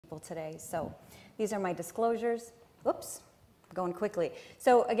people today. So these are my disclosures. Whoops, going quickly.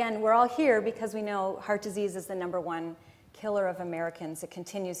 So again, we're all here because we know heart disease is the #1 killer of Americans. It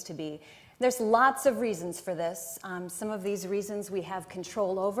continues to be. There's lots of reasons for this. Some of these reasons we have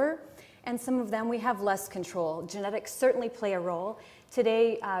control over, and some of them we have less control. Genetics certainly play a role.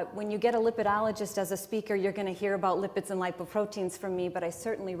 Today, when you get a lipidologist as a speaker, you're going to hear about lipids and lipoproteins from me, but I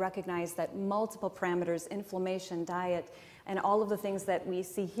certainly recognize that multiple parameters, inflammation, diet, and all of the things that we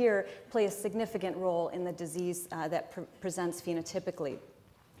see here play a significant role in the disease that presents phenotypically.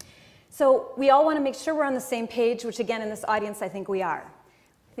 So we all want to make sure we're on the same page, which again, in this audience, I think we are.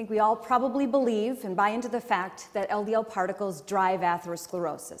 I think we all probably believe and buy into the fact that LDL particles drive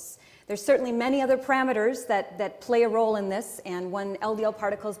atherosclerosis. There's certainly many other parameters that play a role in this, and when LDL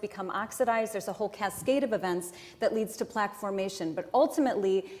particles become oxidized, there's a whole cascade of events that leads to plaque formation. But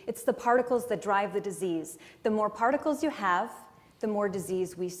ultimately, it's the particles that drive the disease. The more particles you have, the more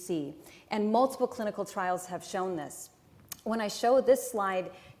disease we see. And multiple clinical trials have shown this. When I show this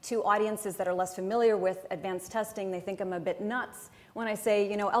slide to audiences that are less familiar with advanced testing, they think I'm a bit nuts when I say,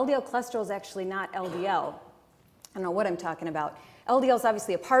 you know, LDL cholesterol is actually not LDL. I don't know what I'm talking about. LDL is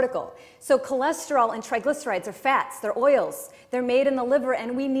obviously a particle. So cholesterol and triglycerides are fats, they're oils. They're made in the liver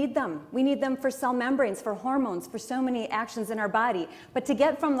and we need them. We need them for cell membranes, for hormones, for so many actions in our body. But to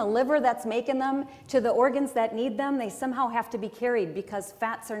get from the liver that's making them to the organs that need them, they somehow have to be carried because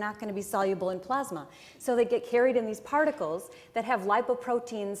fats are not going to be soluble in plasma. So they get carried in these particles that have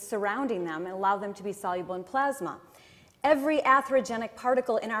lipoproteins surrounding them and allow them to be soluble in plasma. Every atherogenic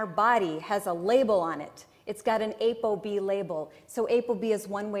particle in our body has a label on it. It's got an Apo B label. So Apo B is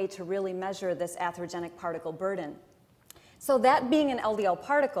one way to really measure this atherogenic particle burden. So that being an LDL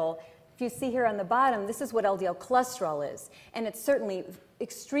particle, if you see here on the bottom, this is what LDL cholesterol is. And it's certainly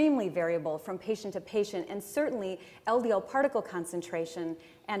extremely variable from patient to patient, and certainly LDL particle concentration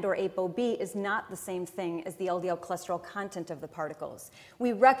and or Apo B is not the same thing as the LDL cholesterol content of the particles.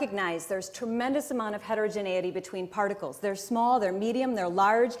 We recognize there's tremendous amount of heterogeneity between particles. They're small, they're medium, they're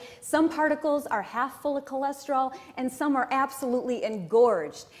large. Some particles are half full of cholesterol and some are absolutely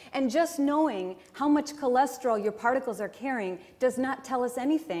engorged. And just knowing how much cholesterol your particles are carrying does not tell us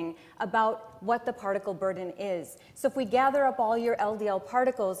anything about what the particle burden is. So if we gather up all your LDL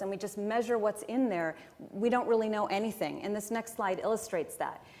particles and we just measure what's in there, we don't really know anything. And this next slide illustrates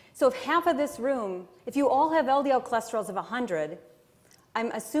that. So if half of this room, if you all have LDL cholesterols of 100, I'm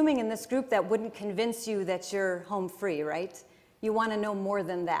assuming in this group that wouldn't convince you that you're home free, right? You want to know more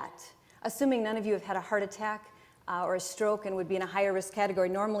than that. Assuming none of you have had a heart attack or a stroke and would be in a higher risk category,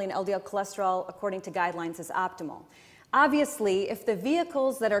 normally an LDL cholesterol, according to guidelines, is optimal. Obviously, if the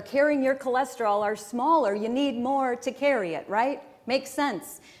vehicles that are carrying your cholesterol are smaller, you need more to carry it, right? Makes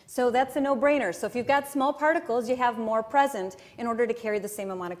sense. So that's a no-brainer. So if you've got small particles, you have more present in order to carry the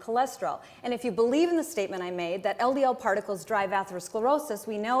same amount of cholesterol. And if you believe in the statement I made that LDL particles drive atherosclerosis,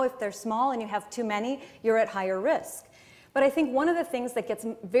 we know if they're small and you have too many, you're at higher risk. But I think one of the things that gets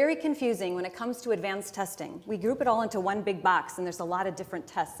very confusing when it comes to advanced testing, we group it all into one big box and there's a lot of different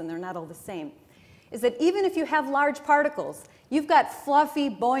tests and they're not all the same, is that even if you have large particles, you've got fluffy,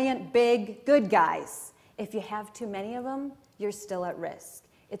 buoyant, big, good guys. If you have too many of them, you're still at risk.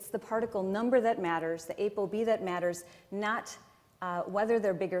 It's the particle number that matters, the Apo B that matters, not whether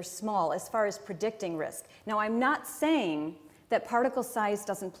they're big or small as far as predicting risk. Now, I'm not saying that particle size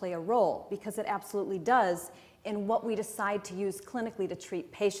doesn't play a role, because it absolutely does in what we decide to use clinically to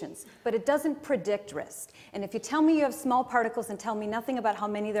treat patients, but it doesn't predict risk. And if you tell me you have small particles and tell me nothing about how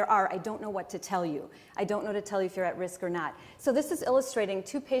many there are, I don't know what to tell you. I don't know to tell you if you're at risk or not. So this is illustrating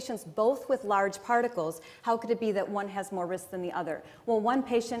two patients both with large particles. How could it be that one has more risk than the other? Well, one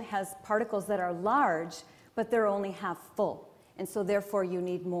patient has particles that are large, but they're only half full, and so therefore you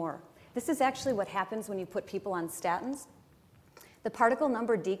need more. This is actually what happens when you put people on statins. The particle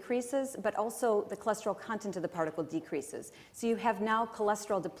number decreases, but also the cholesterol content of the particle decreases. So you have now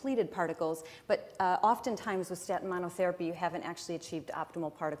cholesterol depleted particles, but oftentimes with statin monotherapy, you haven't actually achieved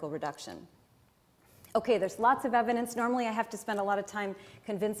optimal particle reduction. Okay, there's lots of evidence. Normally I have to spend a lot of time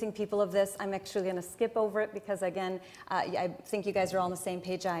convincing people of this. I'm actually going to skip over it because, again, I think you guys are all on the same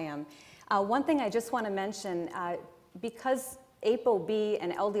page I am. One thing I just want to mention, because Apo B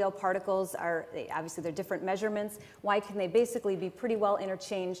and LDL particles are, obviously they're different measurements. Why can they basically be pretty well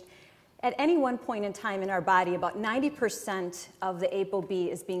interchanged? At any one point in time in our body, about 90% of the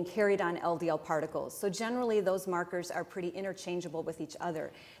ApoB is being carried on LDL particles. So generally, those markers are pretty interchangeable with each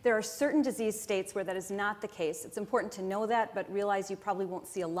other. There are certain disease states where that is not the case. It's important to know that, but realize you probably won't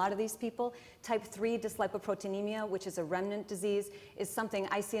see a lot of these people. Type 3 dyslipoproteinemia, which is a remnant disease, is something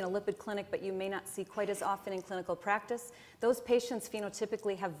I see in a lipid clinic, but you may not see quite as often in clinical practice. Those patients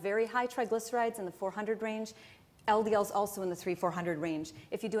phenotypically have very high triglycerides in the 400 range. LDL is also in the 300-400 range.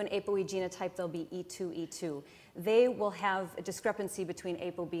 If you do an ApoE genotype, they'll be E2, E2. They will have a discrepancy between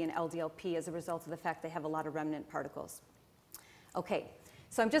ApoB and LDL-P as a result of the fact they have a lot of remnant particles. Okay,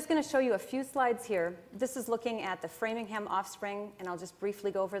 so I'm just going to show you a few slides here. This is looking at the Framingham offspring, and I'll just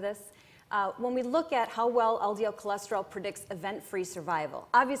briefly go over this. When we look at how well LDL cholesterol predicts event-free survival,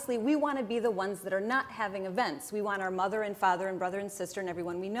 obviously we want to be the ones that are not having events. We want our mother and father and brother and sister and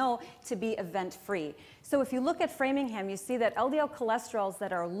everyone we know to be event-free. So if you look at Framingham, you see that LDL cholesterols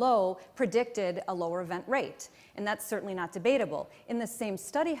that are low predicted a lower event rate, and that's certainly not debatable. In the same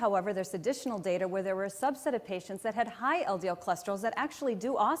study, however, there's additional data where there were a subset of patients that had high LDL cholesterols that actually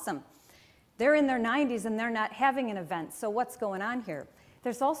do awesome. They're in their 90s and they're not having an event, so what's going on here?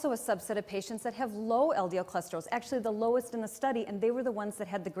 There's also a subset of patients that have low LDL cholesterols, actually the lowest in the study, and they were the ones that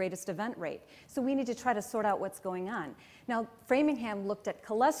had the greatest event rate. So we need to try to sort out what's going on. Now, Framingham looked at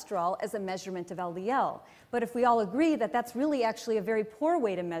cholesterol as a measurement of LDL, but if we all agree that that's really actually a very poor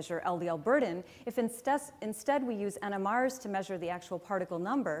way to measure LDL burden, if instead we use NMRs to measure the actual particle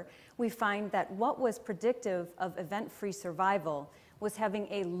number, we find that what was predictive of event-free survival was having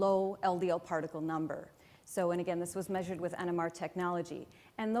a low LDL particle number. So, and again, this was measured with NMR technology.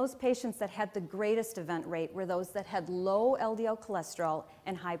 And those patients that had the greatest event rate were those that had low LDL cholesterol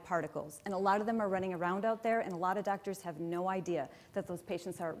and high particles. And a lot of them are running around out there, and a lot of doctors have no idea that those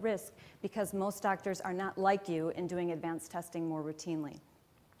patients are at risk because most doctors are not like you in doing advanced testing more routinely.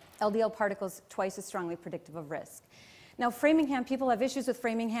 LDL particles twice as strongly predictive of risk. Now, Framingham, people have issues with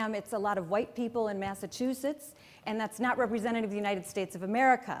Framingham. It's a lot of white people in Massachusetts, and that's not representative of the United States of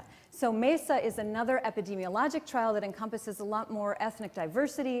America. So MESA is another epidemiologic trial that encompasses a lot more ethnic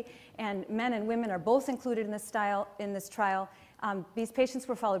diversity, and men and women are both included in this trial. These patients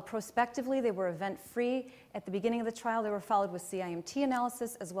were followed prospectively. They were event-free. At the beginning of the trial, they were followed with CIMT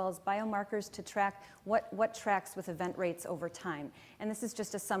analysis as well as biomarkers to track what tracks with event rates over time. And this is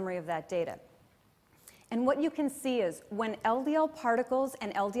just a summary of that data. And what you can see is when LDL particles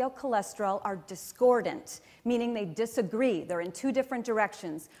and LDL cholesterol are discordant, meaning they disagree, they're in two different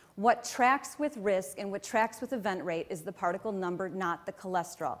directions, what tracks with risk and what tracks with event rate is the particle number, not the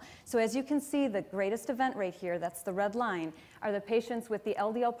cholesterol. So as you can see, the greatest event rate here, that's the red line, are the patients with the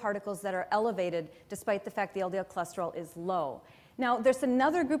LDL particles that are elevated despite the fact the LDL cholesterol is low. Now, there's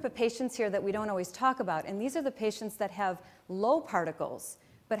another group of patients here that we don't always talk about, and these are the patients that have low particles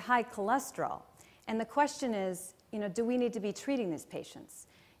but high cholesterol. And the question is, do we need to be treating these patients?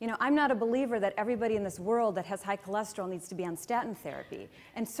 I'm not a believer that everybody in this world that has high cholesterol needs to be on statin therapy.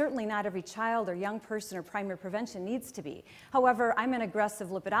 And certainly not every child or young person or primary prevention needs to be. However, I'm an aggressive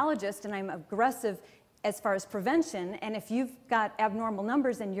lipidologist, and I'm aggressive as far as prevention. And if you've got abnormal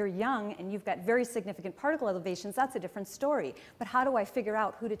numbers and you're young and you've got very significant particle elevations, that's a different story. But how do I figure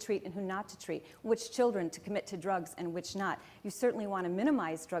out who to treat and who not to treat? Which children to commit to drugs and which not? You certainly want to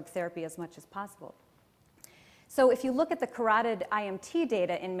minimize drug therapy as much as possible. So if you look at the carotid IMT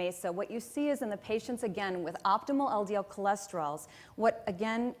data in MESA, what you see is in the patients, again, with optimal LDL cholesterols, what,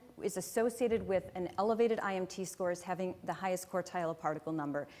 again, is associated with an elevated IMT score is having the highest quartile of particle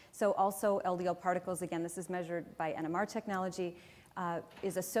number. So also LDL particles, again, this is measured by NMR technology,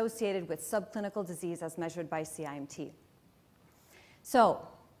 is associated with subclinical disease as measured by CIMT. So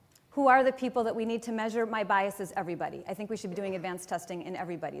who are the people that we need to measure? My bias is everybody. I think we should be doing advanced testing in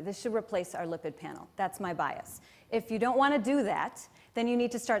everybody. This should replace our lipid panel. That's my bias. If you don't want to do that, then you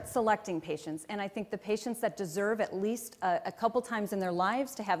need to start selecting patients. And I think the patients that deserve at least a couple times in their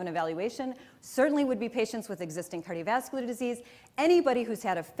lives to have an evaluation certainly would be patients with existing cardiovascular disease. Anybody who's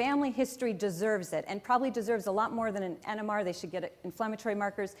had a family history deserves it, and probably deserves a lot more than an NMR. They should get inflammatory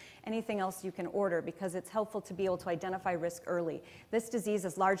markers, anything else you can order, because it's helpful to be able to identify risk early. This disease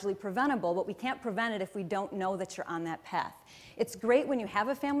is largely preventable, but we can't prevent it if we don't know that you're on that path. It's great when you have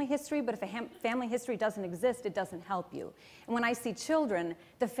a family history, but if a family history doesn't exist, it doesn't help you. And when I see children,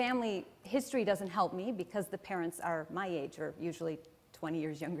 the family history doesn't help me because the parents are my age, or usually 20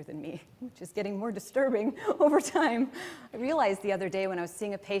 years younger than me, which is getting more disturbing over time. I realized the other day when I was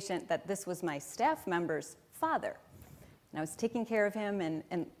seeing a patient that this was my staff member's father. And I was taking care of him,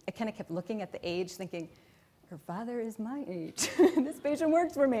 and I kind of kept looking at the age, thinking, her father is my age. This patient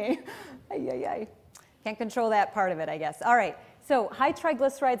works for me. Ay, ay, ay. Can't control that part of it, I guess. All right, So high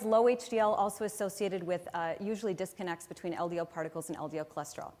triglycerides, low HDL, also associated with usually disconnects between LDL particles and LDL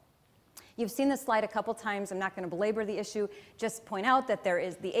cholesterol. You've seen this slide a couple times. I'm not going to belabor the issue. Just point out that there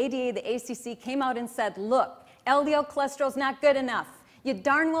is the ADA, the ACC came out and said, look, LDL cholesterol is not good enough. You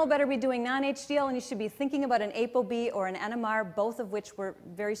darn well better be doing non-HDL, and you should be thinking about an Apo B or an NMR, both of which were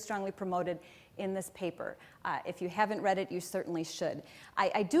very strongly promoted in this paper. If you haven't read it, you certainly should.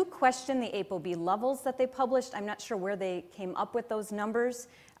 I do question the Apo B levels that they published. I'm not sure where they came up with those numbers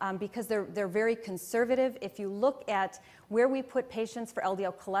because they're very conservative. If you look at where we put patients for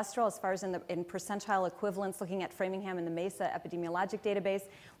LDL cholesterol as far as in percentile equivalents, looking at Framingham and the MESA epidemiologic database,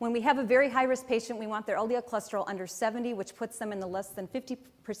 when we have a very high-risk patient, we want their LDL cholesterol under 70, which puts them in the less than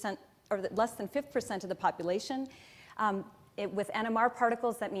 50% or less than 5% of the population. With NMR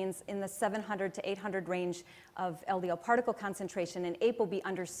particles, that means in the 700 to 800 range of LDL particle concentration, and Apo B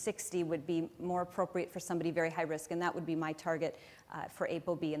under 60 would be more appropriate for somebody very high risk, and that would be my target for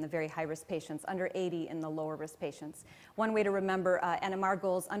Apo B in the very high risk patients, under 80 in the lower risk patients. One way to remember NMR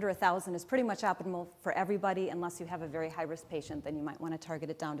goals under 1,000 is pretty much optimal for everybody, unless you have a very high risk patient, then you might want to target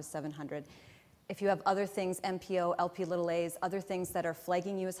it down to 700. If you have other things, MPO, LP(a)s, other things that are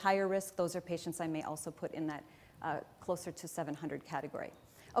flagging you as higher risk, those are patients I may also put in that closer to 700 category.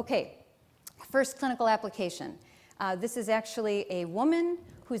 Okay, first clinical application. This is actually a woman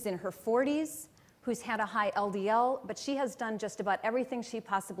who's in her 40s, who's had a high LDL, but she has done just about everything she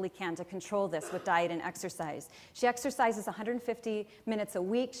possibly can to control this with diet and exercise. She exercises 150 minutes a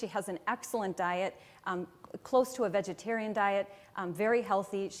week. She has an excellent diet, close to a vegetarian diet, very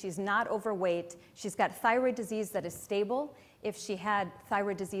healthy. She's not overweight. She's got thyroid disease that is stable. If she had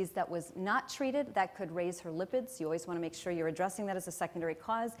thyroid disease that was not treated, that could raise her lipids. You always want to make sure you're addressing that as a secondary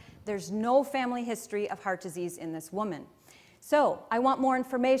cause. There's no family history of heart disease in this woman. So I want more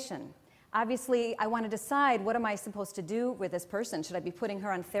information. Obviously, I want to decide, what am I supposed to do with this person? Should I be putting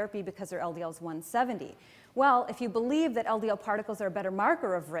her on therapy because her LDL is 170? Well, if you believe that LDL particles are a better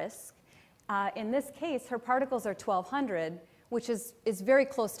marker of risk, in this case, her particles are 1,200, which is very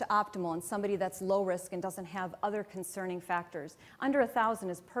close to optimal in somebody that's low risk and doesn't have other concerning factors. Under 1,000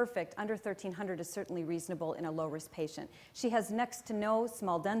 is perfect. Under 1,300 is certainly reasonable in a low-risk patient. She has next to no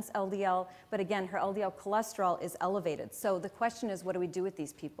small dense LDL, but again, her LDL cholesterol is elevated. So the question is, what do we do with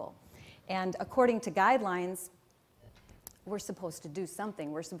these people? And according to guidelines, we're supposed to do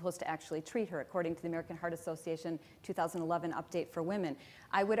something. We're supposed to actually treat her, according to the American Heart Association 2011 update for women.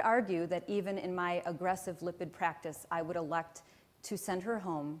 I would argue that even in my aggressive lipid practice, I would elect to send her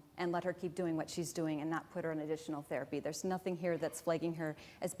home and let her keep doing what she's doing and not put her on additional therapy. There's nothing here that's flagging her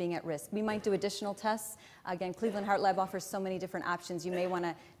as being at risk. We might do additional tests. Again, Cleveland Heartlab offers so many different options. You may want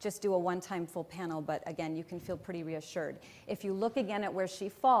to just do a one-time full panel, but again, you can feel pretty reassured. If you look again at where she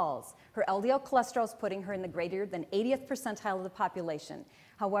falls, her LDL cholesterol is putting her in the greater than 80th percentile of the population.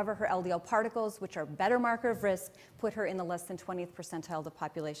 However, her LDL particles, which are a better marker of risk, put her in the less than 20th percentile of the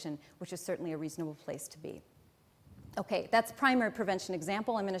population, which is certainly a reasonable place to be. Okay, that's primary prevention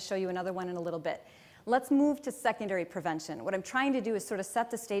example. I'm going to show you another one in a little bit. Let's move to secondary prevention. What I'm trying to do is sort of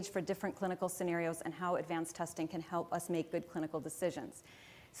set the stage for different clinical scenarios and how advanced testing can help us make good clinical decisions.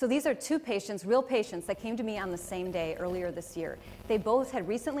 So these are two patients, real patients, that came to me on the same day earlier this year. They both had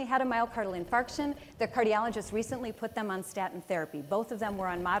recently had a myocardial infarction. Their cardiologist recently put them on statin therapy. Both of them were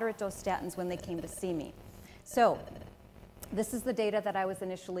on moderate dose statins when they came to see me. So this is the data that I was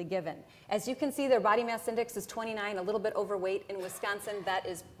initially given. As you can see, their body mass index is 29, a little bit overweight. In Wisconsin, that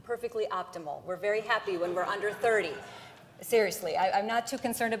is perfectly optimal. We're very happy when we're under 30. Seriously, I'm not too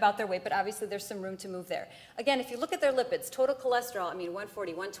concerned about their weight, but obviously there's some room to move there. Again, if you look at their lipids, total cholesterol,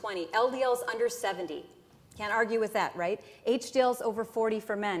 140, 120, LDL's under 70. Can't argue with that, right? HDL's over 40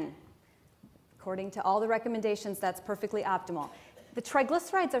 for men. According to all the recommendations, that's perfectly optimal. The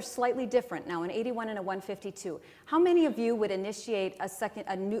triglycerides are slightly different now, an 81 and a 152. How many of you would initiate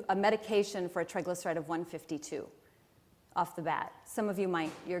a medication for a triglyceride of 152 off the bat? Some of you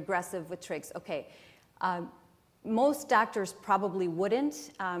might. You're aggressive with trigs. Okay. Most doctors probably wouldn't,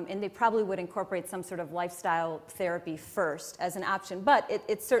 and they probably would incorporate some sort of lifestyle therapy first as an option, but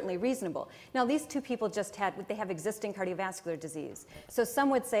it's certainly reasonable. Now, these two people they have existing cardiovascular disease. So some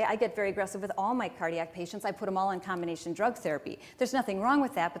would say, I get very aggressive with all my cardiac patients. I put them all on combination drug therapy. There's nothing wrong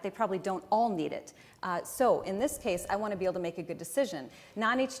with that, but they probably don't all need it. So in this case, I want to be able to make a good decision.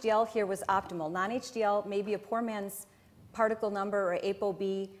 Non-HDL here was optimal. Non-HDL may be a poor man's particle number or Apo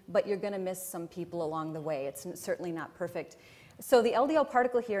B, but you're going to miss some people along the way. It's certainly not perfect. So the LDL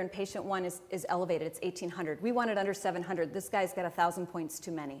particle here in patient 1 is elevated. It's 1,800. We want it under 700. This guy's got 1,000 points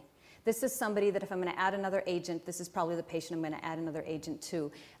too many. This is somebody that if I'm going to add another agent, this is probably the patient I'm going to add another agent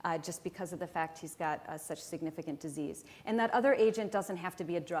to, just because of the fact he's got such significant disease. And that other agent doesn't have to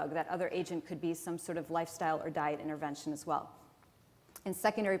be a drug. That other agent could be some sort of lifestyle or diet intervention as well. In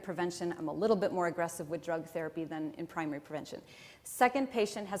secondary prevention, I'm a little bit more aggressive with drug therapy than in primary prevention. Second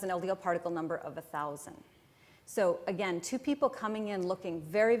patient has an LDL particle number of 1,000. So again, two people coming in looking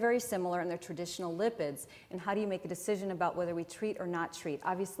very, very similar in their traditional lipids, and how do you make a decision about whether we treat or not treat?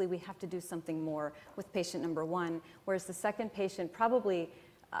 Obviously, we have to do something more with patient number 1, whereas the second patient probably,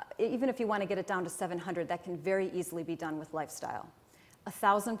 even if you want to get it down to 700, that can very easily be done with lifestyle. A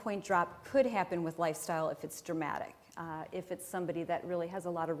 1,000-point drop could happen with lifestyle if it's dramatic. If it's somebody that really has a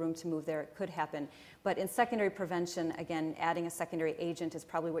lot of room to move there, it could happen. But in secondary prevention, again, adding a secondary agent is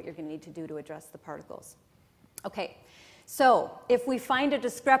probably what you're going to need to do to address the particles. Okay, so if we find a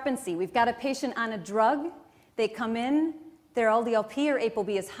discrepancy, we've got a patient on a drug, they come in, their LDL-P or Apo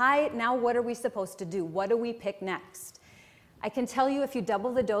B is high, now what are we supposed to do? What do we pick next? I can tell you if you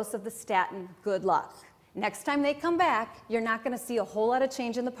double the dose of the statin, good luck. Next time they come back, you're not going to see a whole lot of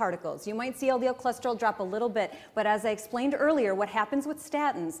change in the particles. You might see LDL cholesterol drop a little bit, but as I explained earlier, what happens with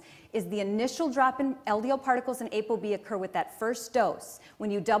statins is the initial drop in LDL particles and Apo B occur with that first dose.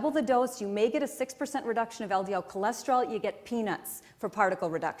 When you double the dose, you may get a 6% reduction of LDL cholesterol. You get peanuts for particle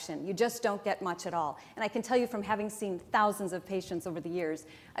reduction. You just don't get much at all. And I can tell you from having seen thousands of patients over the years,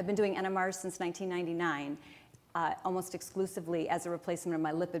 I've been doing NMRs since 1999. Almost exclusively as a replacement of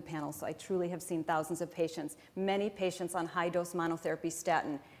my lipid panel, so I truly have seen thousands of patients. Many patients on high-dose monotherapy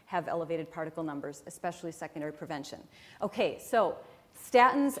statin have elevated particle numbers, especially secondary prevention. Okay, so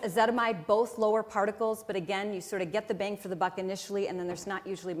statins, ezetimibe, both lower particles, but again, you sort of get the bang for the buck initially, and then there's not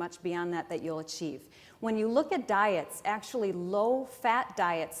usually much beyond that that you'll achieve. When you look at diets, actually low-fat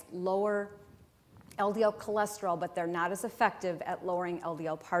diets lower LDL cholesterol, but they're not as effective at lowering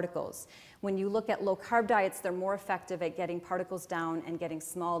LDL particles. When you look at low-carb diets, they're more effective at getting particles down and getting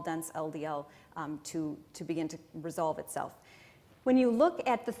small, dense LDL to begin to resolve itself. When you look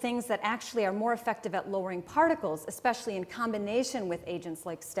at the things that actually are more effective at lowering particles, especially in combination with agents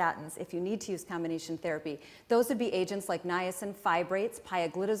like statins, if you need to use combination therapy, those would be agents like niacin fibrates,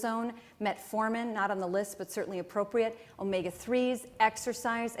 pioglitazone, metformin, not on the list, but certainly appropriate, omega-3s,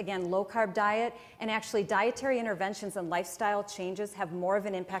 exercise, again, low-carb diet, and actually dietary interventions and lifestyle changes have more of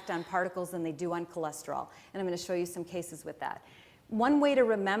an impact on particles than they do on cholesterol. And I'm going to show you some cases with that. One way to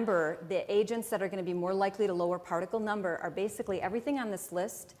remember the agents that are going to be more likely to lower particle number are basically everything on this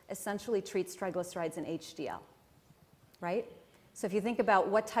list essentially treats triglycerides and HDL, right? So if you think about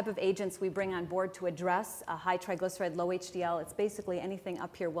what type of agents we bring on board to address a high triglyceride, low HDL, it's basically anything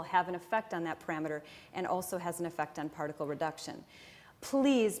up here will have an effect on that parameter and also has an effect on particle reduction.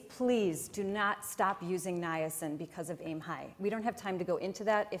 Please, please do not stop using niacin because of AIM-HIGH. We don't have time to go into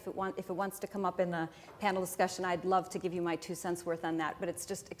that. If it wants to come up in the panel discussion, I'd love to give you my 2 cents worth on that, but it's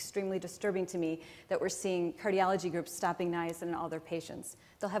just extremely disturbing to me that we're seeing cardiology groups stopping niacin in all their patients.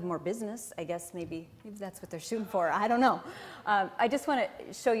 They'll have more business, I guess, maybe that's what they're shooting for, I don't know. I just want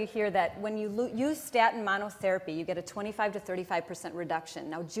to show you here that when you use statin monotherapy, you get a 25 to 35% reduction.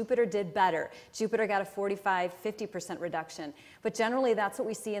 Now, Jupiter did better. Jupiter got a 45, 50% reduction, but generally that's what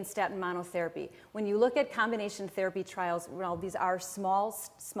we see in statin monotherapy. When you look at combination therapy trials, well, these are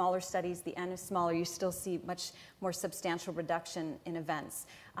smaller studies, the N is smaller, you still see much more substantial reduction in events.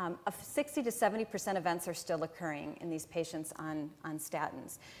 60 to 70% events are still occurring in these patients on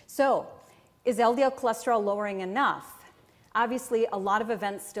statins. So, is LDL cholesterol lowering enough? Obviously, a lot of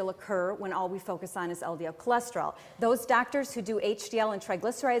events still occur when all we focus on is LDL cholesterol. Those doctors who do HDL and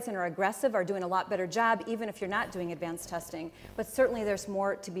triglycerides and are aggressive are doing a lot better job, even if you're not doing advanced testing. But certainly there's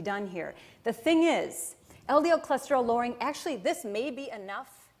more to be done here. The thing is, LDL cholesterol lowering, actually, this may be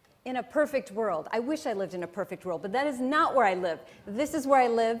enough in a perfect world. I wish I lived in a perfect world, but that is not where I live. This is where I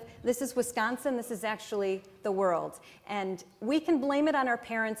live. This is Wisconsin. This is actually the world. And we can blame it on our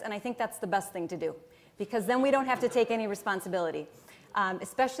parents, and I think that's the best thing to do, because then we don't have to take any responsibility,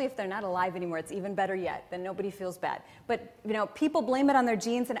 especially if they're not alive anymore. It's even better yet. Then nobody feels bad. But you know, people blame it on their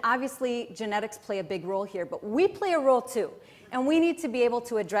genes, and obviously genetics play a big role here, but we play a role too, and we need to be able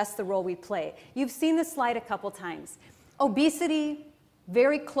to address the role we play. You've seen this slide a couple times. Obesity,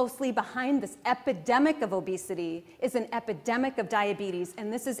 very closely behind this epidemic of obesity is an epidemic of diabetes,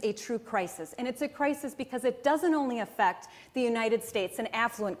 and this is a true crisis. And it's a crisis because it doesn't only affect the United States and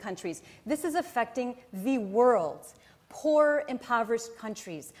affluent countries. This is affecting the world. Poor, impoverished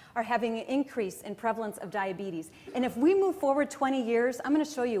countries are having an increase in prevalence of diabetes. And if we move forward 20 years, I'm going to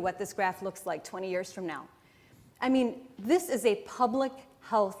show you what this graph looks like 20 years from now. I mean, this is a public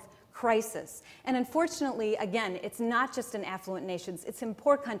health crisis. And unfortunately, again, it's not just in affluent nations, it's in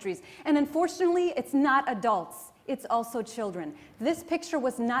poor countries. And unfortunately, it's not adults, it's also children. This picture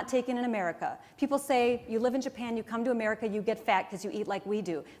was not taken in America. People say, you live in Japan, you come to America, you get fat because you eat like we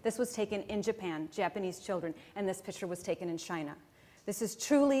do. This was taken in Japan, Japanese children, and this picture was taken in China. This is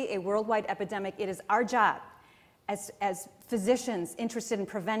truly a worldwide epidemic. It is our job as physicians interested in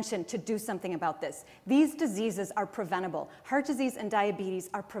prevention to do something about this. These diseases are preventable. Heart disease and diabetes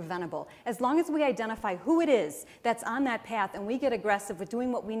are preventable. As long as we identify who it is that's on that path and we get aggressive with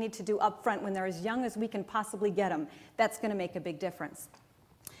doing what we need to do up front when they're as young as we can possibly get them, that's going to make a big difference.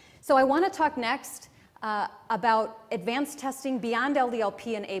 So I want to talk next about advanced testing beyond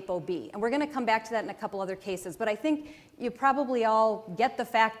LDL-P and Apo B. And we're going to come back to that in a couple other cases. But I think you probably all get the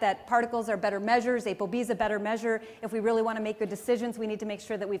fact that particles are better measures, Apo B is a better measure. If we really want to make good decisions, we need to make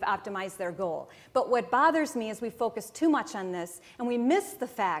sure that we've optimized their goal. But what bothers me is we focus too much on this, and we miss the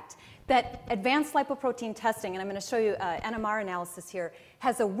fact that advanced lipoprotein testing, and I'm going to show you NMR analysis here,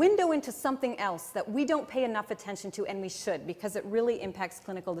 has a window into something else that we don't pay enough attention to, and we should, because it really impacts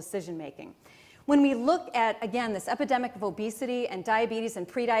clinical decision making. When we look at, again, this epidemic of obesity and diabetes and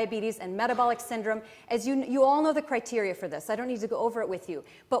prediabetes and metabolic syndrome, as you all know the criteria for this. I don't need to go over it with you.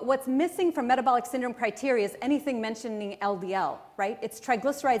 But what's missing from metabolic syndrome criteria is anything mentioning LDL, right? It's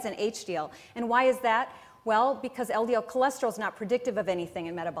triglycerides and HDL. And why is that? Well, because LDL cholesterol is not predictive of anything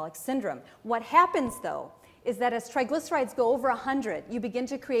in metabolic syndrome. What happens, though, is that as triglycerides go over 100, you begin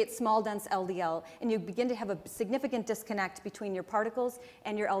to create small, dense LDL, and you begin to have a significant disconnect between your particles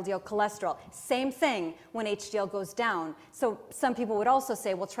and your LDL cholesterol. Same thing when HDL goes down. So some people would also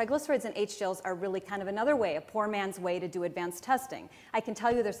say, well, triglycerides and HDLs are really kind of another way, a poor man's way to do advanced testing. I can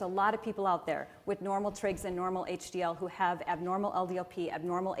tell you there's a lot of people out there with normal trigs and normal HDL who have abnormal LDL-P,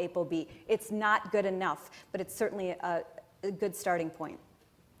 abnormal Apo B. It's not good enough, but it's certainly a good starting point.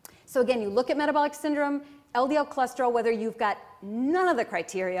 So again, you look at metabolic syndrome, LDL cholesterol, whether you've got none of the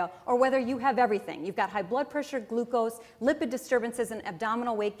criteria or whether you have everything. You've got high blood pressure, glucose, lipid disturbances, and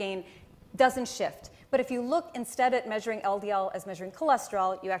abdominal weight gain, doesn't shift. But if you look instead at measuring LDL as measuring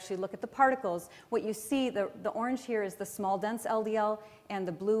cholesterol, you actually look at the particles. What you see, the orange here is the small dense LDL, and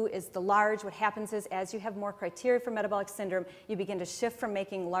the blue is the large. What happens is as you have more criteria for metabolic syndrome, you begin to shift from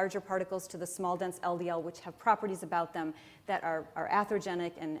making larger particles to the small dense LDL, which have properties about them that are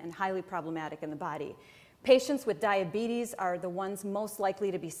atherogenic and highly problematic in the body. Patients with diabetes are the ones most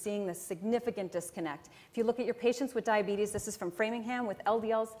likely to be seeing this significant disconnect. If you look at your patients with diabetes, this is from Framingham, with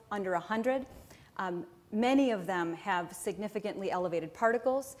LDLs under 100, many of them have significantly elevated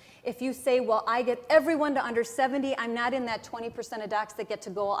particles. If you say, well, I get everyone to under 70, I'm not in that 20% of docs that get to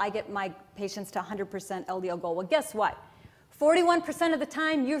goal, I get my patients to 100% LDL goal. Well, guess what? 41% of the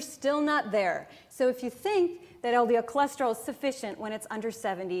time, you're still not there. So if you think that LDL cholesterol is sufficient when it's under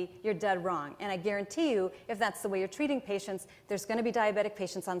 70, you're dead wrong. And I guarantee you, if that's the way you're treating patients, there's going to be diabetic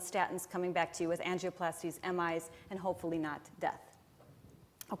patients on statins coming back to you with angioplasties, MIs, and hopefully not death.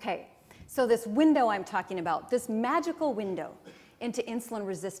 Okay, so this window I'm talking about, this magical window into insulin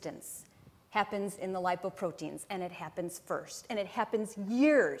resistance, happens in the lipoproteins, and it happens first. And it happens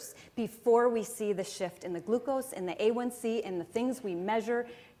years before we see the shift in the glucose, in the A1C, and the things we measure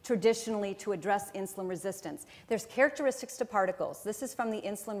traditionally to address insulin resistance. There's characteristics to particles. This is from the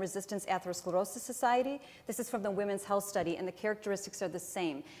Insulin Resistance Atherosclerosis Society. This is from the Women's Health Study, and the characteristics are the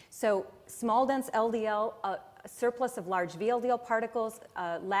same. So small dense LDL, a surplus of large VLDL particles,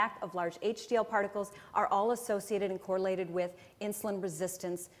 lack of large HDL particles are all associated and correlated with insulin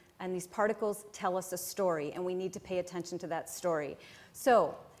resistance. And these particles tell us a story, and we need to pay attention to that story.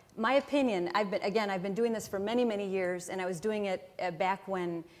 So, my opinion, I've been doing this for many, many years, and I was doing it back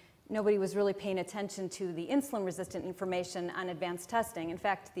when nobody was really paying attention to the insulin-resistant information on advanced testing. In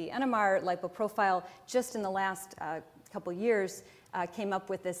fact, the NMR lipoprofile just in the last couple years came up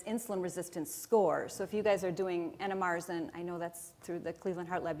with this insulin resistance score. So if you guys are doing NMRs, and I know that's through the Cleveland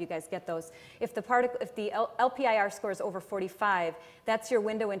Heartlab, you guys get those. If the LPIR score is over 45, that's your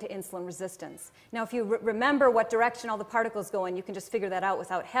window into insulin resistance. Now, if you remember what direction all the particles go in, you can just figure that out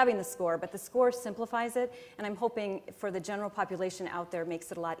without having the score, but the score simplifies it, and I'm hoping for the general population out there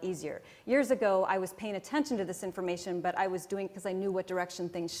makes it a lot easier. Years ago, I was paying attention to this information, but I was doing it because I knew what direction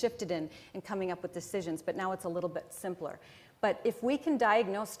things shifted in and coming up with decisions, but now it's a little bit simpler. But if we can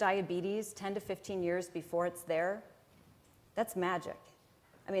diagnose diabetes 10 to 15 years before it's there, that's magic.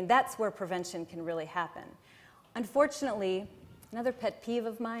 I mean, that's where prevention can really happen. Unfortunately, another pet peeve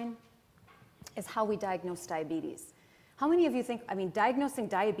of mine is how we diagnose diabetes. How many of you think, diagnosing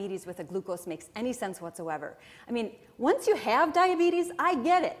diabetes with a glucose makes any sense whatsoever? I mean, once you have diabetes, I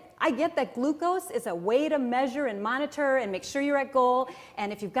get it. I get that glucose is a way to measure and monitor and make sure you're at goal.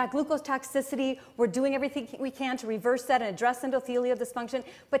 And if you've got glucose toxicity, we're doing everything we can to reverse that and address endothelial dysfunction.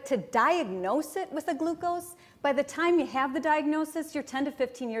 But to diagnose it with a glucose, by the time you have the diagnosis, you're 10 to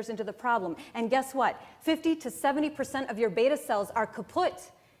 15 years into the problem. And guess what? 50 to 70% of your beta cells are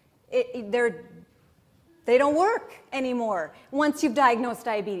kaput. They don't work anymore once you've diagnosed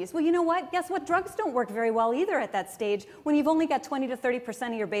diabetes. Well, you know what? Guess what? Drugs don't work very well either at that stage when you've only got 20 to 30%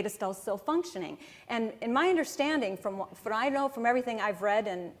 of your beta cells still functioning. And in my understanding, from what I know from everything I've read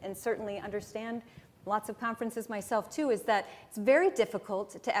and certainly understand, lots of conferences myself too, is that it's very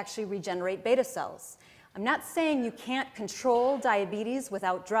difficult to actually regenerate beta cells. I'm not saying you can't control diabetes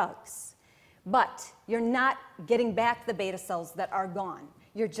without drugs, but you're not getting back the beta cells that are gone.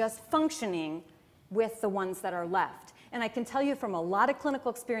 You're just functioning with the ones that are left. And I can tell you from a lot of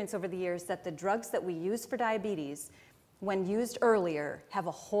clinical experience over the years that the drugs that we use for diabetes, when used earlier, have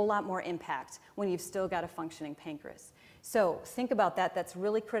a whole lot more impact when you've still got a functioning pancreas. So think about that. That's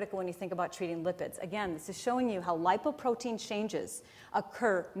really critical when you think about treating lipids. Again, this is showing you how lipoprotein changes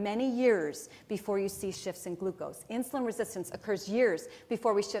occur many years before you see shifts in glucose. Insulin resistance occurs years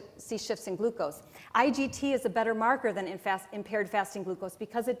before we see shifts in glucose. IGT is a better marker than impaired fasting glucose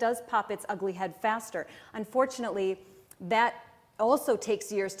because it does pop its ugly head faster. Unfortunately, that also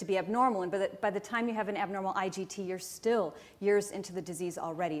takes years to be abnormal, and by the time you have an abnormal IGT, you're still years into the disease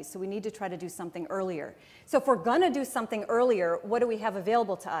already. So we need to try to do something earlier. So if we're going to do something earlier, what do we have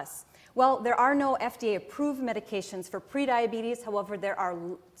available to us? Well, there are no FDA-approved medications for prediabetes. However, there are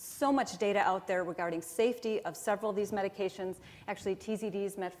so much data out there regarding safety of several of these medications. Actually,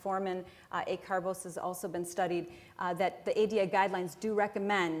 TZDs, metformin, acarbose has also been studied, that the ADA guidelines do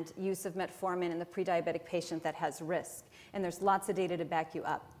recommend use of metformin in the prediabetic patient that has risk. And there's lots of data to back you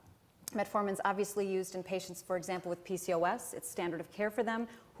up. Metformin is obviously used in patients, for example, with PCOS. It's standard of care for them.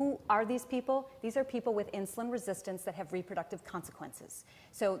 Who are these people? These are people with insulin resistance that have reproductive consequences.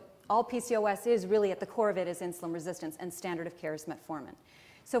 So all PCOS is really at the core of it is insulin resistance, and standard of care is metformin.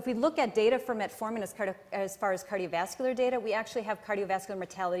 So if we look at data for metformin as far as cardiovascular data, we actually have cardiovascular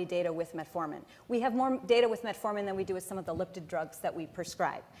mortality data with metformin. We have more data with metformin than we do with some of the lipid drugs that we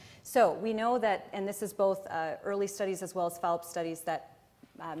prescribe. So we know that, and this is both early studies as well as follow-up studies, that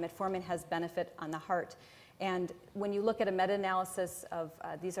metformin has benefit on the heart. And when you look at a meta-analysis of,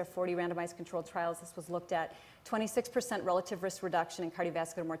 these are 40 randomized controlled trials, this was looked at 26% relative risk reduction in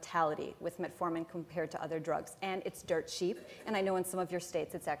cardiovascular mortality with metformin compared to other drugs. And it's dirt cheap, and I know in some of your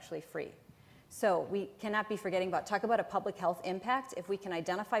states it's actually free. So we cannot be forgetting about, talk about a public health impact. If we can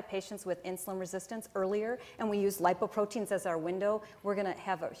identify patients with insulin resistance earlier and we use lipoproteins as our window, we're gonna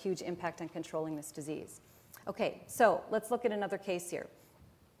have a huge impact on controlling this disease. Okay, so let's look at another case here.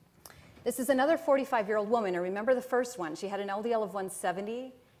 This is another 45-year-old woman, and remember the first one. She had an LDL of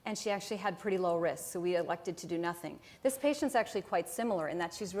 170, and she actually had pretty low risk, so we elected to do nothing. This patient's actually quite similar in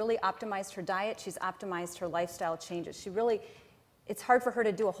that she's really optimized her diet, she's optimized her lifestyle changes. It's hard for her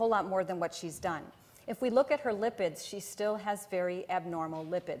to do a whole lot more than what she's done. If we look at her lipids, she still has very abnormal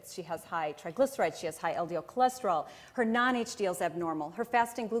lipids. She has high triglycerides, she has high LDL cholesterol, her non-HDL is abnormal, her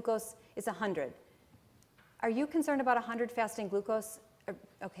fasting glucose is 100. Are you concerned about 100 fasting glucose?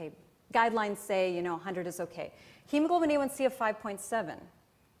 Okay. Guidelines say, 100 is okay. Hemoglobin A1C of 5.7.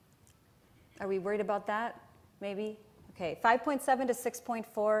 Are we worried about that? Maybe? Okay, 5.7 to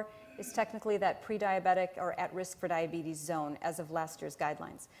 6.4 is technically that pre-diabetic or at risk for diabetes zone as of last year's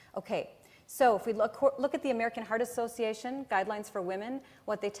guidelines. Okay, so if we look at the American Heart Association guidelines for women,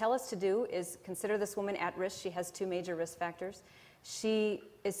 what they tell us to do is consider this woman at risk. She has 2 major risk factors. She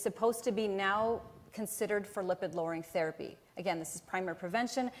is supposed to be now considered for lipid-lowering therapy. Again, this is primary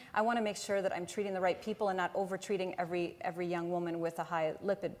prevention. I want to make sure that I'm treating the right people and not over-treating every young woman with a high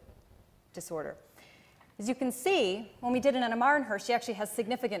lipid disorder. As you can see, when we did an NMR in her, she actually has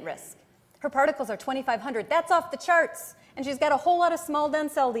significant risk. Her particles are 2,500. That's off the charts. And she's got a whole lot of small,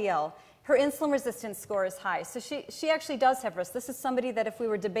 dense LDL. Her insulin resistance score is high. So she actually does have risk. This is somebody that if we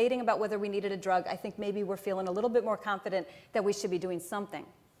were debating about whether we needed a drug, I think maybe we're feeling a little bit more confident that we should be doing something.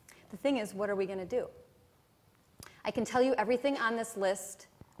 The thing is, what are we going to do? I can tell you everything on this list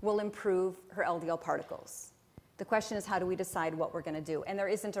will improve her LDL particles. The question is, how do we decide what we're going to do? And there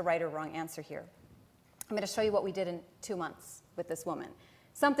isn't a right or wrong answer here. I'm going to show you what we did in 2 months with this woman.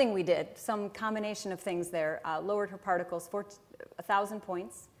 Something we did, some combination of things there, lowered her particles 1,000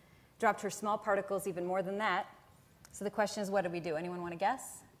 points, dropped her small particles even more than that. So the question is, what did we do? Anyone want to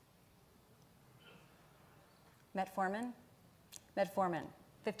guess? Metformin? Metformin.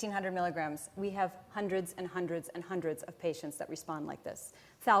 1,500 milligrams. We have hundreds and hundreds and hundreds of patients that respond like this.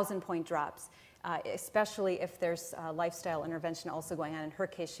 1,000-point drops. especially if there's lifestyle intervention also going on. In her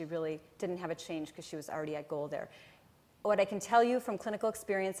case, she really didn't have a change because she was already at goal there. What I can tell you from clinical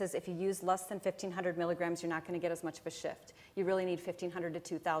experience is if you use less than 1,500 milligrams, you're not going to get as much of a shift. You really need 1,500 to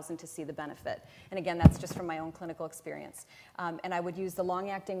 2,000 to see the benefit. And again, that's just from my own clinical experience. And I would use the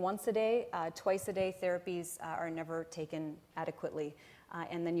long-acting once a day. Twice a day therapies are never taken adequately,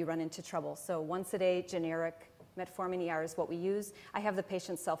 and then you run into trouble. So once a day, generic metformin ER is what we use. I have the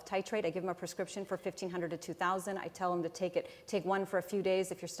patient self-titrate. I give them a prescription for 1,500 to 2,000. I tell them to take one for a few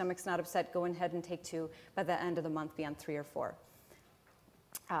days. If your stomach's not upset, go ahead and take 2. By the end of the month, be on 3 or 4.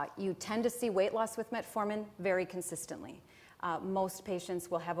 You tend to see weight loss with metformin very consistently. Most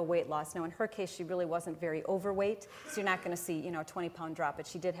patients will have a weight loss. Now, in her case, she really wasn't very overweight, so you're not going to see, a 20-pound drop, but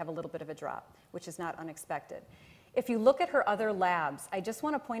she did have a little bit of a drop, which is not unexpected. If you look at her other labs, I just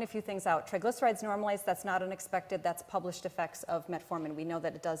want to point a few things out. Triglycerides normalized, that's not unexpected. That's published effects of metformin. We know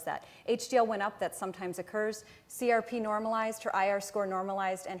that it does that. HDL went up, that sometimes occurs. CRP normalized, her IR score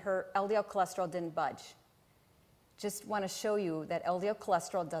normalized, and her LDL cholesterol didn't budge. Just want to show you that LDL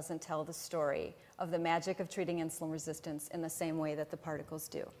cholesterol doesn't tell the story of the magic of treating insulin resistance in the same way that the particles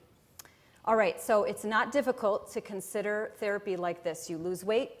do. All right, so it's not difficult to consider therapy like this. You lose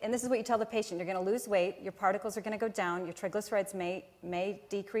weight, and this is what you tell the patient. You're going to lose weight, your particles are going to go down, your triglycerides may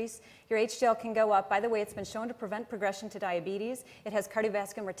decrease, your HDL can go up. By the way, it's been shown to prevent progression to diabetes. It has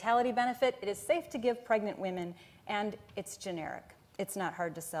cardiovascular mortality benefit. It is safe to give pregnant women, and it's generic. It's not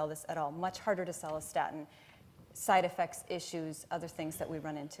hard to sell this at all. Much harder to sell a statin. Side effects, issues, other things that we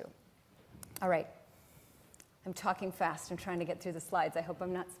run into. All right. I'm talking fast. I'm trying to get through the slides. I hope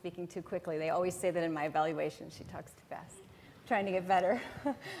I'm not speaking too quickly. They always say that in my evaluation. She talks too fast. I'm trying to get better.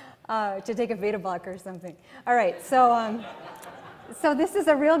 To take a beta blocker or something. All right, so this is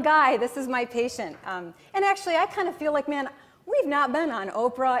a real guy. This is my patient. And actually, I kind of feel like, man, we've not been on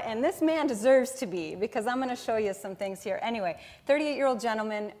Oprah, and this man deserves to be, because I'm going to show you some things here. Anyway, 38-year-old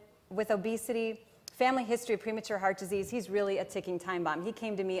gentleman with obesity, family history of premature heart disease. He's really a ticking time bomb. He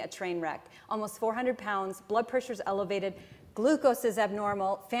came to me a train wreck. Almost 400 pounds, blood pressure's elevated, glucose is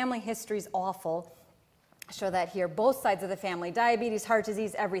abnormal, family history's awful. I show that here, both sides of the family, diabetes, heart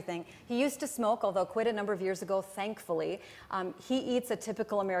disease, everything. He used to smoke, although quit a number of years ago, thankfully. He eats a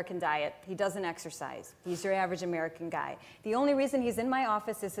typical American diet. He doesn't exercise. He's your average American guy. The only reason he's in my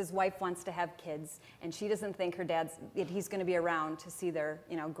office is his wife wants to have kids, and she doesn't think he's going to be around to see their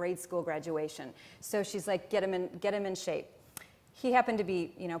grade school graduation. So she's like, get him in shape. He happened to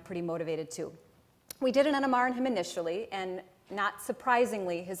be pretty motivated too. We did an NMR on him initially, and not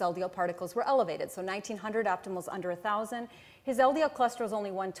surprisingly, his LDL particles were elevated. So 1,900, optimal's under 1,000. His LDL cholesterol is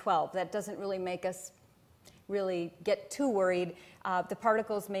only 112. That doesn't really make us really get too worried. The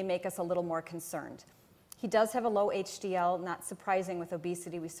particles may make us a little more concerned. He does have a low HDL, not surprising with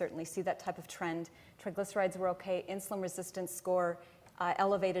obesity. We certainly see that type of trend. Triglycerides were okay. Insulin resistance score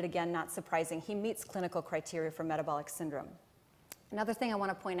elevated again, not surprising. He meets clinical criteria for metabolic syndrome. Another thing I want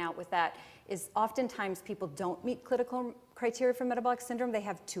to point out with that is oftentimes people don't meet clinical criteria for metabolic syndrome. They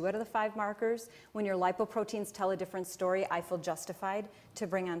have 2 out of the 5 markers. When your lipoproteins tell a different story, I feel justified to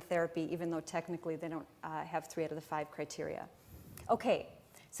bring on therapy, even though technically they don't have 3 out of the 5 criteria. Okay,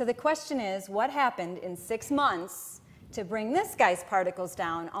 so the question is, what happened in 6 months to bring this guy's particles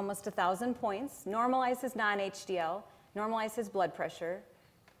down almost 1,000 points, normalize his non-HDL, normalize his blood pressure,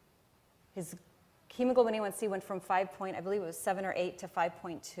 his hemoglobin A1C went from 5 point, I believe it was 7 or 8 to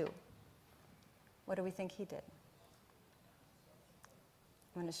 5.2. What do we think he did?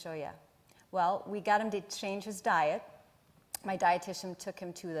 I'm going to show you. Well, we got him to change his diet. My dietitian took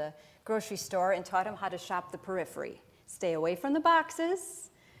him to the grocery store and taught him how to shop the periphery. Stay away from the boxes,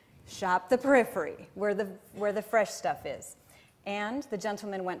 shop the periphery, where the fresh stuff is. And the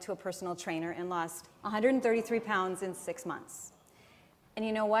gentleman went to a personal trainer and lost 133 pounds in 6 months. And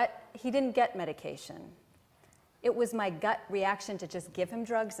you know what? He didn't get medication. It was my gut reaction to just give him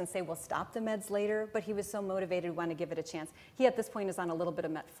drugs and say, we'll stop the meds later, but he was so motivated, wanted to give it a chance. He, at this point, is on a little bit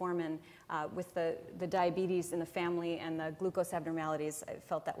of metformin. With the diabetes in the family and the glucose abnormalities, I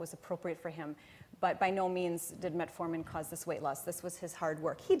felt that was appropriate for him. But by no means did metformin cause this weight loss. This was his hard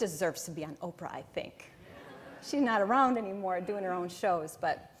work. He deserves to be on Oprah, I think. She's not around anymore doing her own shows.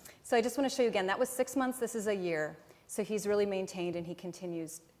 So I just want to show you again, that was 6 months, this is a year. So he's really maintained, and he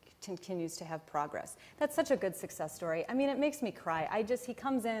continues to have progress. That's such a good success story. I mean, it makes me cry. He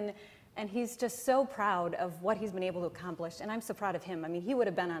comes in, and he's just so proud of what he's been able to accomplish, and I'm so proud of him. I mean, he would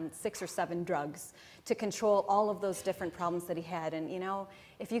have been on 6 or 7 drugs to control all of those different problems that he had. And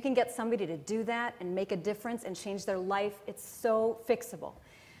if you can get somebody to do that and make a difference and change their life, it's so fixable.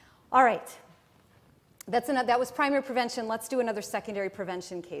 All right, that was primary prevention. Let's do another secondary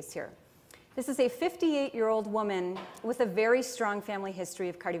prevention case here. This is a 58-year-old woman with a very strong family history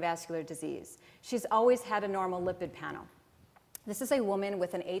of cardiovascular disease. She's always had a normal lipid panel. This is a woman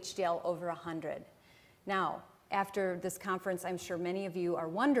with an HDL over 100. Now, after this conference, I'm sure many of you are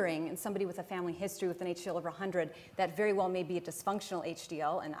wondering, and somebody with a family history with an HDL over 100, that very well may be a dysfunctional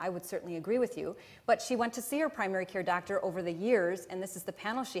HDL, and I would certainly agree with you. But she went to see her primary care doctor over the years, and this is the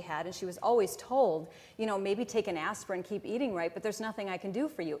panel she had, and she was always told, you know, maybe take an aspirin, keep eating right, but there's nothing I can do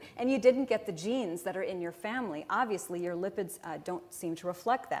for you. And you didn't get the genes that are in your family. Obviously, your lipids don't seem to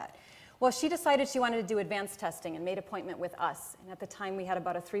reflect that. Well, she decided she wanted to do advanced testing and made an appointment with us. And at the time, we had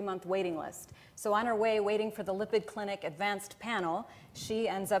about a 3-month waiting list. So on her way, waiting for the Lipid Clinic advanced panel, she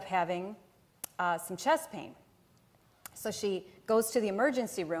ends up having some chest pain. So she goes to the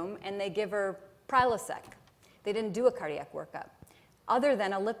emergency room, and they give her Prilosec. They didn't do a cardiac workup, other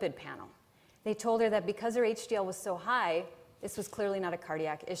than a lipid panel. They told her that because her HDL was so high, this was clearly not a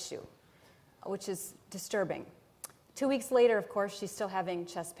cardiac issue, which is disturbing. 2 weeks later, of course, she's still having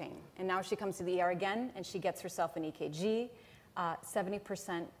chest pain. And now she comes to the ER again, and she gets herself an EKG,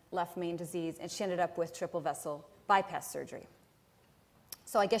 70% left main disease, and she ended up with triple vessel bypass surgery.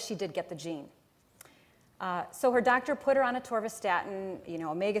 So I guess she did get the gene. So her doctor put her on atorvastatin, you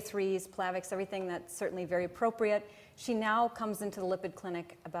know, omega-3s, Plavix, everything that's certainly very appropriate. She now comes into the lipid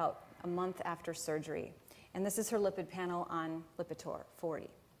clinic about a month after surgery. And this is her lipid panel on Lipitor 40,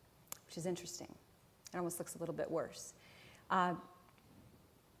 which is interesting. It almost looks a little bit worse.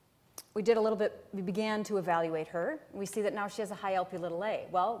 We began to evaluate her. We see that now she has a high Lp(a).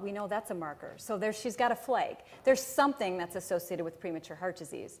 Well, we know that's a marker. So she's got a flag. There's something that's associated with premature heart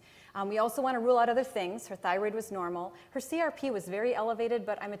disease. We also want to rule out other things. Her thyroid was normal. Her CRP was very elevated,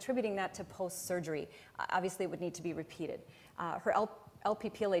 but I'm attributing that to post-surgery. Obviously, it would need to be repeated. Her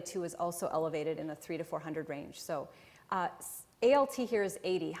Lp(PLA2) is also elevated in the 300 to 400 range. So ALT here is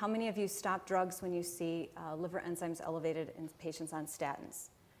 80. How many of you stop drugs when you see liver enzymes elevated in patients on statins?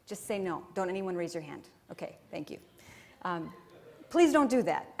 Just say no. Don't anyone raise your hand. Okay, thank you. Please don't do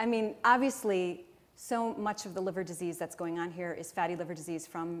that. I mean, obviously, so much of the liver disease that's going on here is fatty liver disease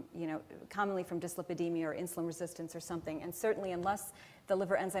from, you know, commonly from dyslipidemia or insulin resistance or something. And certainly, unless the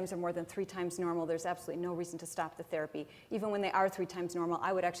liver enzymes are more than 3 times normal, there's absolutely no reason to stop the therapy. Even when they are 3 times normal,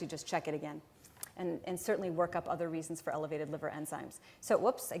 I would actually just check it again. And certainly work up other reasons for elevated liver enzymes. So,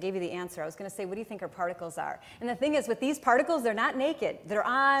 whoops, I gave you the answer. I was going to say, what do you think our particles are? And the thing is, with these particles, they're not naked. They're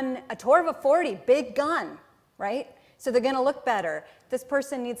on atorva 40, big gun, right? So they're going to look better. This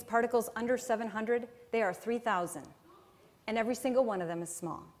person needs particles under 700. They are 3,000. And every single one of them is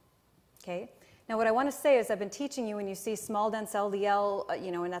small, okay? Now, what I want to say is I've been teaching you when you see small dense LDL, you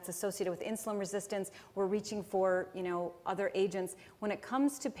know, and that's associated with insulin resistance, we're reaching for, you know, other agents. When it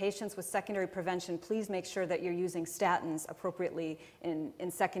comes to patients with secondary prevention, please make sure that you're using statins appropriately in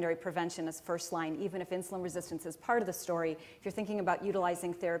secondary prevention as first line, even if insulin resistance is part of the story. If you're thinking about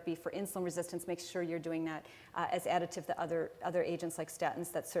utilizing therapy for insulin resistance, make sure you're doing that as additive to other agents like statins.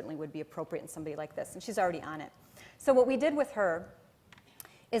 That certainly would be appropriate in somebody like this, and she's already on it. So what we did with her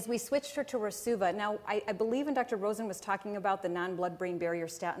is we switched her to Rasuva. Now, I believe when Dr. Rosen was talking about the non-blood-brain barrier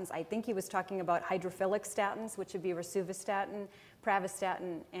statins, I think he was talking about hydrophilic statins, which would be rosuvastatin,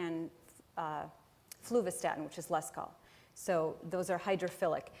 pravastatin, and fluvastatin, which is Lescal. So those are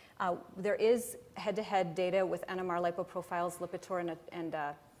hydrophilic. There is head-to-head data with NMR lipoprofiles, Lipitor and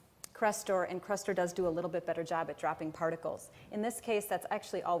Crestor, and Crestor does do a little bit better job at dropping particles. In this case, that's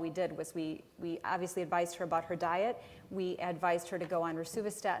actually all we did was we obviously advised her about her diet. We advised her to go on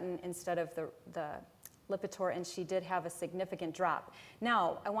rosuvastatin instead of the Lipitor, and she did have a significant drop.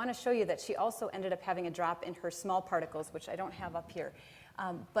 Now, I want to show you that she also ended up having a drop in her small particles, which I don't have up here.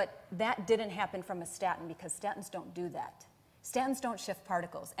 But that didn't happen from a statin because statins don't do that. Statins don't shift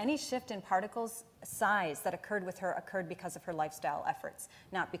particles. Any shift in particles size that occurred with her occurred because of her lifestyle efforts,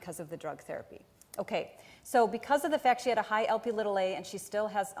 not because of the drug therapy. Okay, so because of the fact she had a high Lp(a) and she still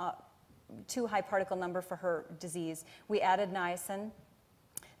has too high particle number for her disease, we added niacin.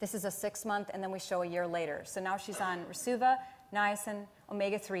 This is a 6-month, and then we show a year later. So now she's on Rasuva, niacin,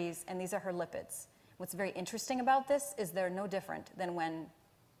 omega-3s, and these are her lipids. What's very interesting about this is they're no different than when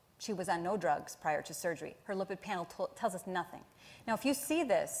she was on no drugs prior to surgery. Her lipid panel tells us nothing. Now, if you see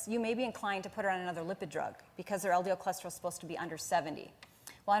this, you may be inclined to put her on another lipid drug because her LDL cholesterol is supposed to be under 70.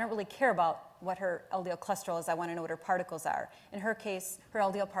 Well, I don't really care about what her LDL cholesterol is. I want to know what her particles are. In her case, her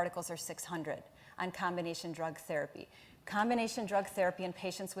LDL particles are 600 on combination drug therapy. Combination drug therapy in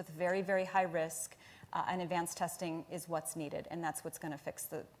patients with very, very high risk and advanced testing is what's needed, and that's what's going to fix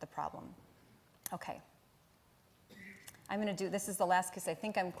the problem. Okay. I'm going to do, this is the last because I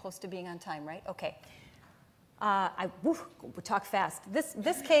think I'm close to being on time, right? Okay. We talk fast.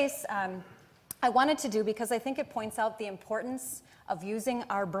 This case, I wanted to do because I think it points out the importance of using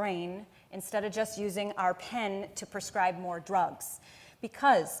our brain instead of just using our pen to prescribe more drugs.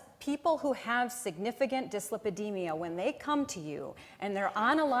 Because people who have significant dyslipidemia, when they come to you and they're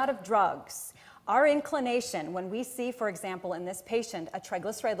on a lot of drugs, our inclination when we see, for example, in this patient, a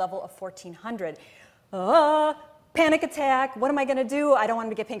triglyceride level of 1400, panic attack, what am I going to do? I don't want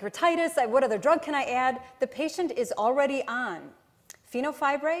to get pancreatitis. What other drug can I add? The patient is already on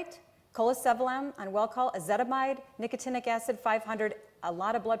fenofibrate, colesevelam, on Welchol, ezetimibe, nicotinic acid 500, a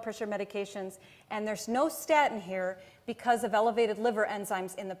lot of blood pressure medications, and there's no statin here because of elevated liver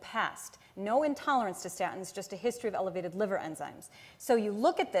enzymes in the past. No intolerance to statins, just a history of elevated liver enzymes. So you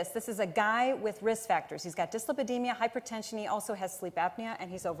look at this, this is a guy with risk factors. He's got dyslipidemia, hypertension, he also has sleep apnea,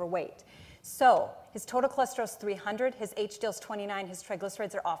 and he's overweight. So his total cholesterol is 300, his HDL is 29, his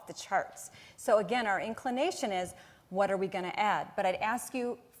triglycerides are off the charts. So again, our inclination is, what are we going to add? But I'd ask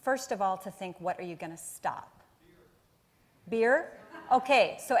you, first of all, to think, what are you going to stop? Beer?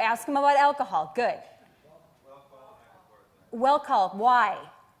 Okay, so ask him about alcohol. Good. Welchol, why?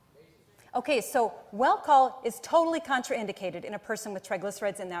 Okay, so Welchol is totally contraindicated in a person with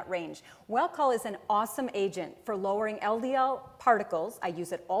triglycerides in that range. Welchol is an awesome agent for lowering LDL particles. I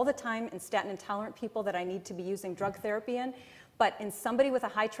use it all the time in statin-intolerant people that I need to be using drug therapy in. But in somebody with a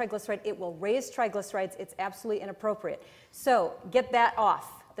high triglyceride, it will raise triglycerides. It's absolutely inappropriate. So get that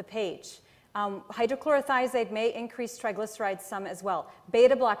off the page. Hydrochlorothiazide may increase triglycerides some as well.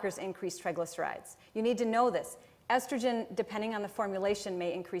 Beta blockers increase triglycerides. You need to know this. Estrogen, depending on the formulation,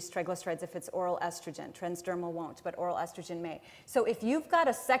 may increase triglycerides if it's oral estrogen. Transdermal won't, but oral estrogen may. So if you've got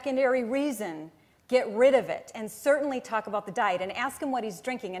a secondary reason, get rid of it. And certainly talk about the diet and ask him what he's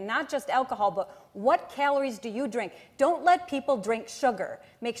drinking. And not just alcohol, but what calories do you drink? Don't let people drink sugar.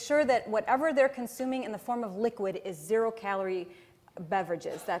 Make sure that whatever they're consuming in the form of liquid is 0-calorie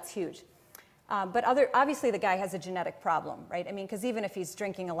beverages. That's huge. But obviously the guy has a genetic problem, right? I mean, because even if he's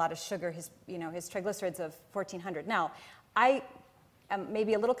drinking a lot of sugar, his triglycerides of 1400. Now, I am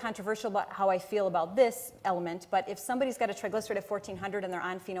maybe a little controversial about how I feel about this element, but if somebody's got a triglyceride of 1400 and they're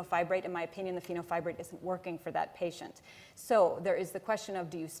on fenofibrate, in my opinion, the fenofibrate isn't working for that patient. So there is the question of,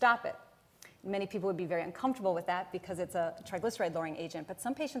 do you stop it? Many people would be very uncomfortable with that because it's a triglyceride-lowering agent, but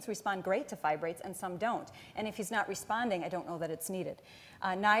some patients respond great to fibrates and some don't. And if he's not responding, I don't know that it's needed.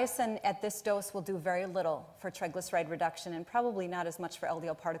 Niacin at this dose will do very little for triglyceride reduction and probably not as much for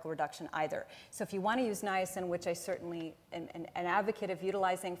LDL particle reduction either. So if you want to use niacin, which I certainly am an advocate of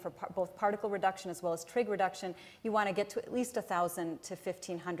utilizing for both particle reduction as well as trig reduction, you want to get to at least 1,000 to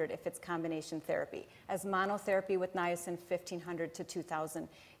 1,500 if it's combination therapy. As monotherapy with niacin, 1,500 to 2,000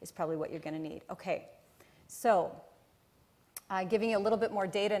 is probably what you're going to need. Okay, so giving you a little bit more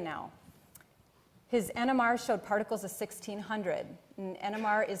data now. His NMR showed particles of 1,600. And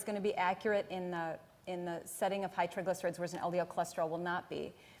NMR is going to be accurate in the setting of high triglycerides, whereas an LDL cholesterol will not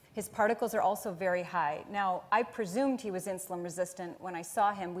be. His particles are also very high. Now, I presumed he was insulin resistant when I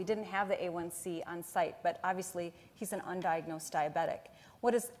saw him. We didn't have the A1C on site, but obviously he's an undiagnosed diabetic.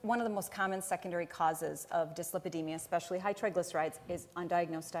 What is one of the most common secondary causes of dyslipidemia, especially high triglycerides, is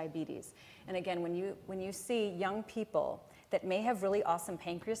undiagnosed diabetes. And again, when you see young people that may have really awesome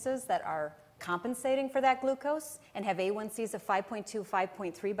pancreases that are compensating for that glucose and have A1Cs of 5.2,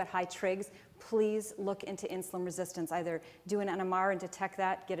 5.3, but high trigs, please look into insulin resistance. Either do an NMR and detect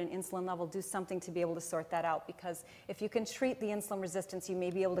that, get an insulin level, do something to be able to sort that out. Because if you can treat the insulin resistance, you may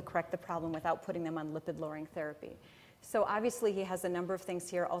be able to correct the problem without putting them on lipid-lowering therapy. So obviously he has a number of things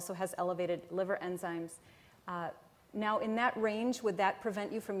here, also has elevated liver enzymes. Now in that range, would that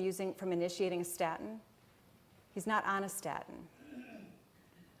prevent you from initiating a statin? He's not on a statin.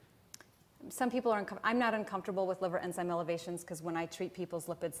 Some people are I'm not uncomfortable with liver enzyme elevations because when I treat people's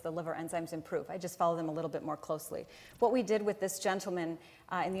lipids, the liver enzymes improve. I just follow them a little bit more closely. What we did with this gentleman,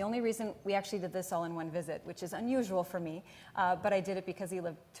 and the only reason we actually did this all in one visit, which is unusual for me, but I did it because he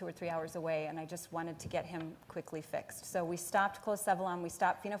lived 2 or 3 hours away and I just wanted to get him quickly fixed. So we stopped colesevelam, we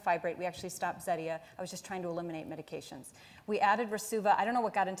stopped fenofibrate, we actually stopped Zetia. I was just trying to eliminate medications. We added Rasuva. I don't know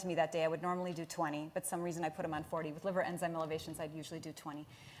what got into me that day. I would normally do 20, but some reason I put him on 40. With liver enzyme elevations, I'd usually do 20.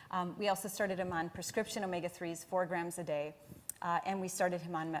 We also started him on prescription omega-3s, 4 grams a day, and we started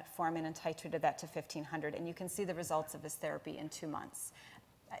him on metformin and titrated that to 1,500. And you can see the results of his therapy in 2 months.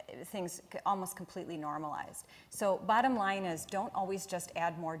 Things almost completely normalized. So bottom line is, don't always just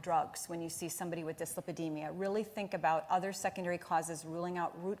add more drugs when you see somebody with dyslipidemia. Really think about other secondary causes, ruling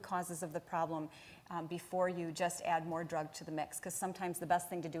out root causes of the problem before you just add more drug to the mix, because sometimes the best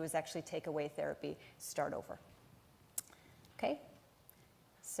thing to do is actually take away therapy, start over. Okay?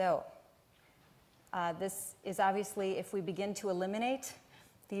 So this is obviously, if we begin to eliminate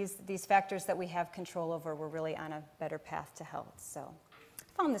these factors that we have control over, we're really on a better path to health. So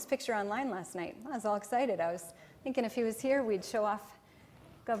I found this picture online last night. I was all excited. I was thinking if he was here, we'd show off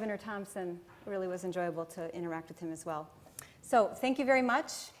Governor Thompson. It really was enjoyable to interact with him as well. So thank you very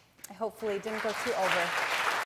much. I hopefully didn't go too over.